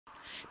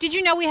Did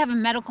you know we have a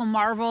medical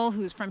marvel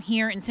who's from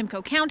here in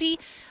Simcoe County?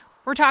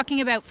 We're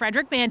talking about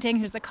Fredrick Banting,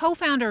 who's the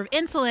co-founder of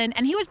Insulin,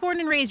 and he was born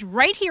and raised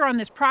right here on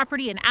this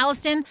property in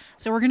Alliston,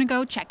 so we're gonna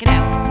go check it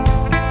out.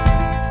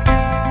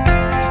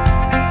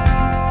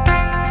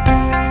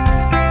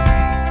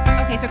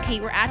 Okay, so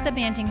Kate, we're at the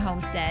Banting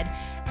Homestead.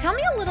 Tell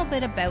me a little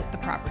bit about the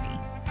property.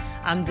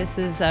 This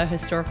is a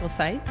historical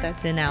site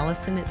that's in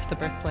Alliston. It's the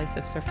birthplace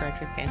of Sir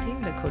Fredrick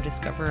Banting, the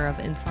co-discoverer of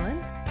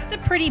insulin. It's a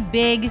pretty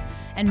big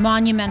and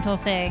monumental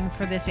thing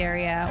for this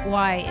area.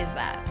 Why is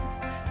that?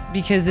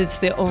 Because it's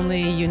the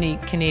only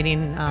unique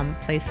Canadian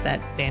place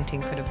that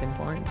Banting could have been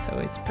born, so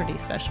it's pretty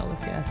special if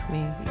you ask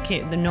me.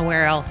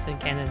 Nowhere else in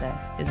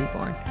Canada is he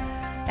born.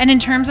 And in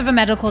terms of a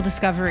medical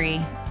discovery,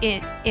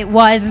 it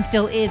was and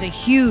still is a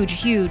huge,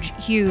 huge,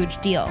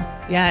 huge deal.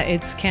 Yeah,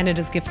 it's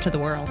Canada's gift to the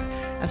world.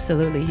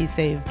 Absolutely, he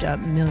saved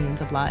millions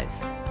of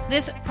lives.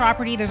 This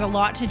property, there's a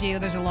lot to do,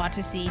 there's a lot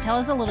to see. Tell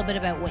us a little bit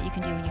about what you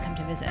can do when you come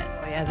to visit.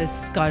 Oh yeah,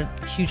 this has got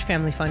huge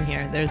family fun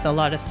here. There's a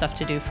lot of stuff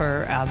to do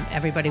for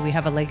everybody. We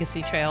have a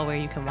legacy trail where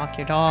you can walk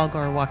your dog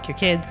or walk your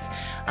kids.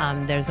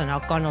 There's an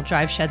Algonquin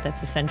drive shed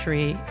that's a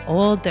century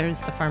old.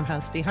 There's the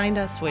farmhouse behind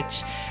us,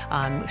 which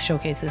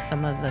showcases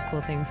some of the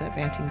cool things that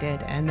Banting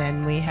did. And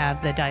then we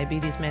have the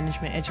Diabetes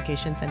Management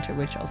Education Center,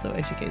 which also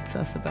educates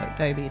us about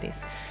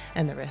diabetes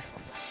and the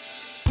risks.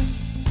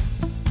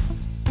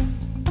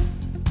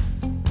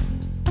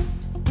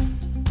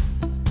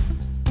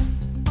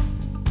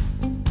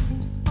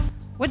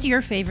 What's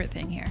your favorite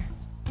thing here?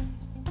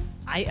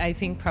 I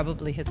think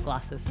probably his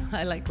glasses.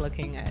 I like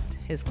looking at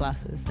his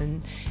glasses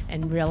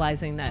and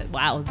realizing that,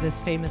 wow,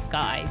 this famous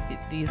guy,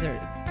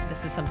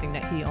 this is something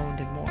that he owned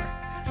and more.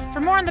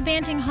 For more on the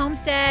Banting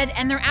Homestead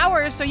and their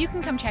hours, so you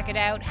can come check it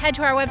out, head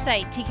to our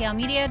website,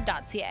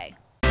 tklmedia.ca.